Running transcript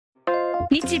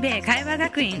日米会話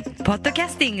学院ポッドキャ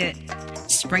スティング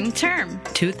Spring Term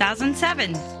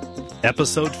 2007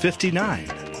 Episode 59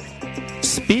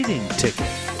 Speeding Ticket.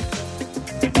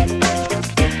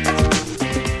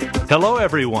 Hello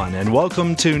everyone and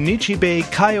welcome to Nichibei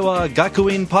Kaiwa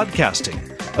Gakuin Podcasting,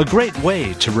 a great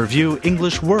way to review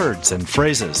English words and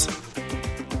phrases.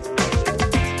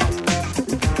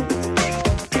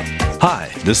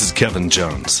 Hi, this is Kevin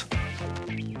Jones.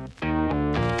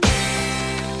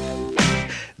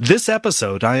 This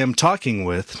episode I am talking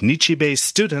with Nichibei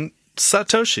student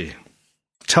Satoshi.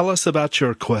 Tell us about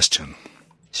your question.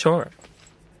 Sure.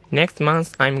 Next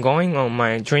month, I'm going on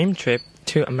my dream trip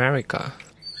to America.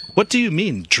 What do you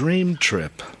mean, dream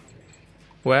trip?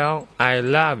 Well, I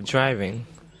love driving.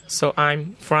 So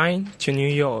I'm flying to New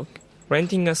York,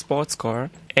 renting a sports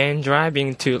car, and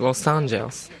driving to Los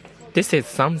Angeles. This is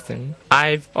something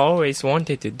I've always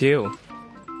wanted to do.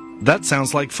 That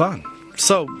sounds like fun.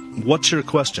 So, what's your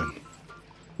question?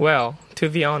 Well, to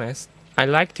be honest, I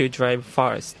like to drive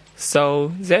fast.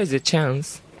 So there's a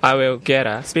chance I will get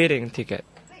a speeding ticket.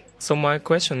 So my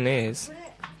question is,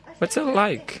 what's it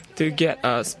like to get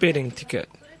a speeding ticket?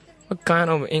 What kind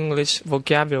of English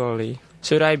vocabulary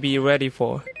should I be ready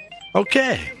for?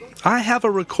 Okay, I have a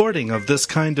recording of this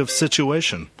kind of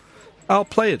situation. I'll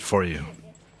play it for you.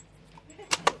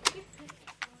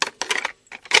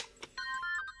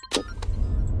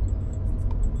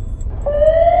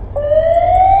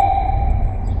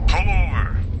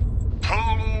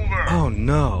 Oh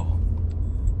no.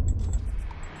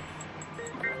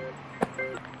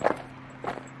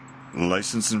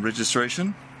 License and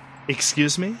registration?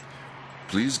 Excuse me?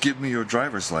 Please give me your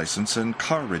driver's license and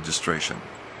car registration.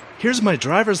 Here's my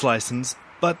driver's license,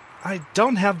 but I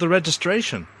don't have the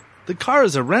registration. The car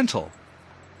is a rental.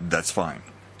 That's fine.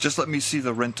 Just let me see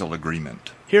the rental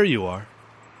agreement. Here you are.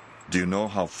 Do you know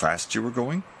how fast you were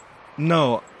going?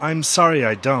 No, I'm sorry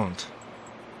I don't.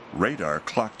 Radar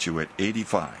clocked you at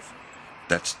 85.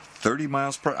 That's 30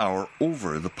 miles per hour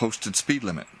over the posted speed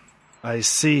limit. I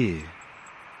see.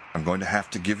 I'm going to have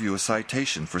to give you a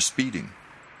citation for speeding.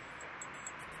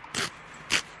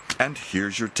 And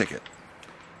here's your ticket.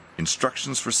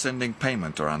 Instructions for sending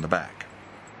payment are on the back.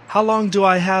 How long do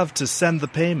I have to send the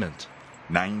payment?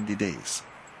 90 days.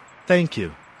 Thank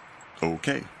you.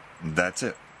 Okay, that's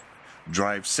it.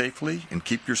 Drive safely and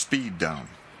keep your speed down.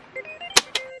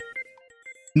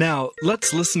 Now,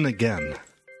 let's listen again.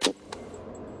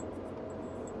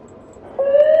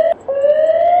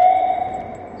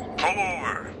 Pull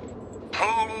over!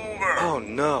 Pull over! Oh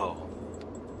no.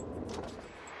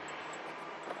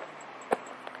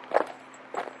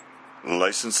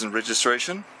 License and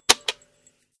registration?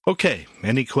 Okay,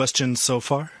 any questions so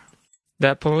far?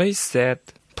 The police said,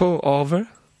 pull over.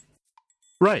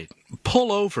 Right.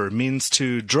 Pull over means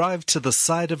to drive to the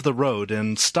side of the road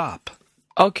and stop.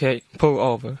 Okay, pull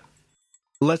over.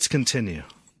 Let's continue.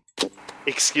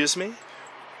 Excuse me?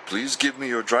 Please give me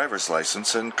your driver's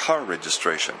license and car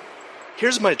registration.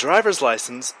 Here's my driver's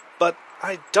license, but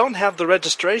I don't have the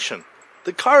registration.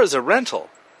 The car is a rental.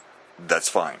 That's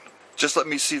fine. Just let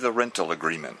me see the rental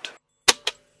agreement.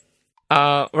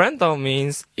 Rental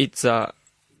means it's a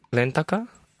rent-a-car,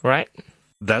 right?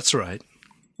 That's right.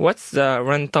 What's the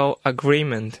rental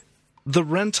agreement? The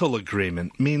rental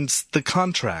agreement means the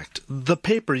contract, the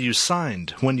paper you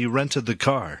signed when you rented the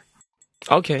car.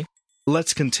 Okay.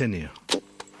 Let's continue.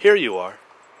 Here you are.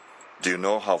 Do you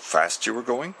know how fast you were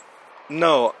going?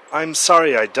 No, I'm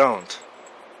sorry I don't.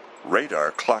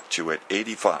 Radar clocked you at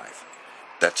 85.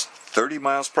 That's 30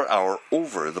 miles per hour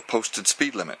over the posted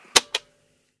speed limit.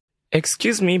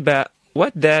 Excuse me, but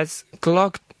what does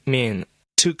clock mean?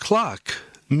 To clock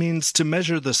means to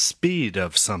measure the speed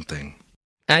of something.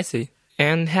 I see.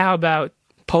 And how about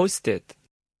posted?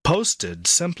 Posted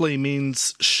simply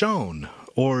means shown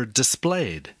or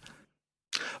displayed.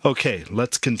 Okay,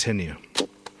 let's continue.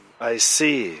 I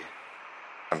see.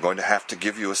 I'm going to have to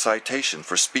give you a citation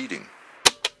for speeding.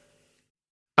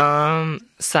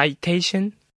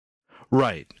 Citation?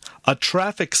 Right. A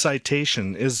traffic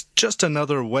citation is just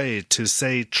another way to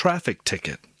say traffic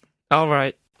ticket. All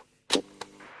right.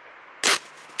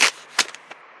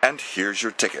 And here's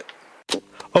your ticket.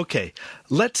 Okay,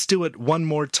 let's do it one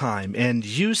more time, and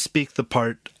you speak the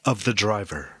part of the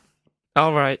driver.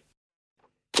 All right.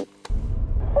 Pull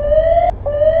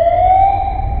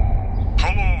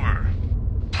over!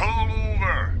 Pull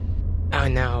over! Oh,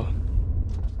 no.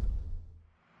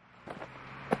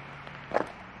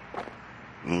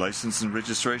 License and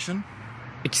registration?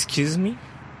 Excuse me?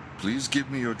 Please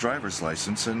give me your driver's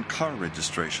license and car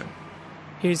registration.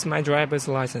 Here's my driver's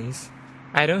license.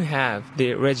 I don't have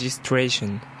the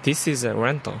registration. This is a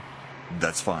rental.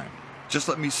 That's fine. Just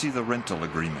let me see the rental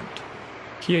agreement.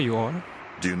 Here you are.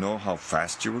 Do you know how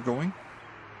fast you were going?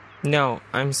 No,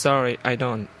 I'm sorry, I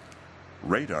don't.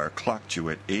 Radar clocked you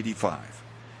at 85.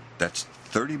 That's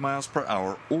 30 miles per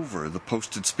hour over the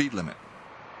posted speed limit.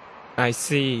 I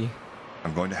see.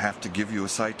 I'm going to have to give you a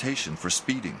citation for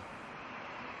speeding.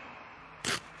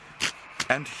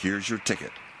 And here's your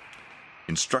ticket.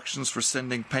 Instructions for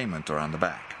sending payment are on the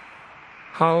back.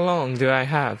 How long do I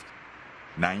have?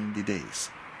 90 days.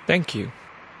 Thank you.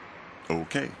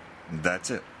 Okay, that's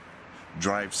it.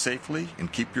 Drive safely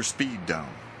and keep your speed down.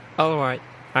 All right,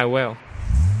 I will.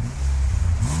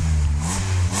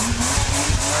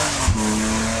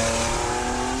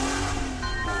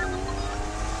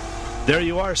 There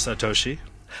you are, Satoshi.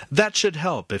 That should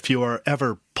help if you are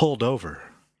ever pulled over.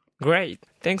 Great.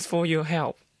 Thanks for your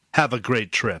help. Have a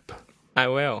great trip. I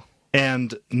will.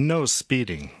 And no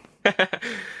speeding.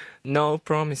 No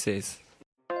promises.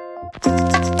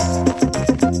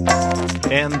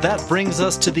 And that brings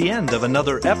us to the end of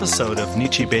another episode of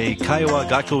Nichibei Kaiwa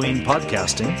Gakuin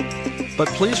Podcasting. But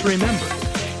please remember,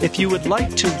 if you would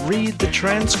like to read the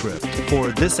transcript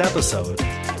for this episode,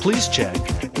 please check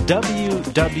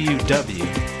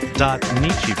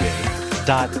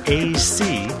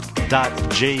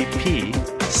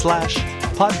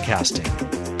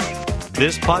www.nichibei.ac.jp/podcasting.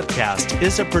 This podcast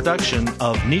is a production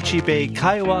of Nichibei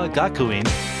Kaiwa Gakuin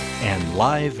and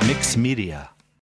Live Mix Media.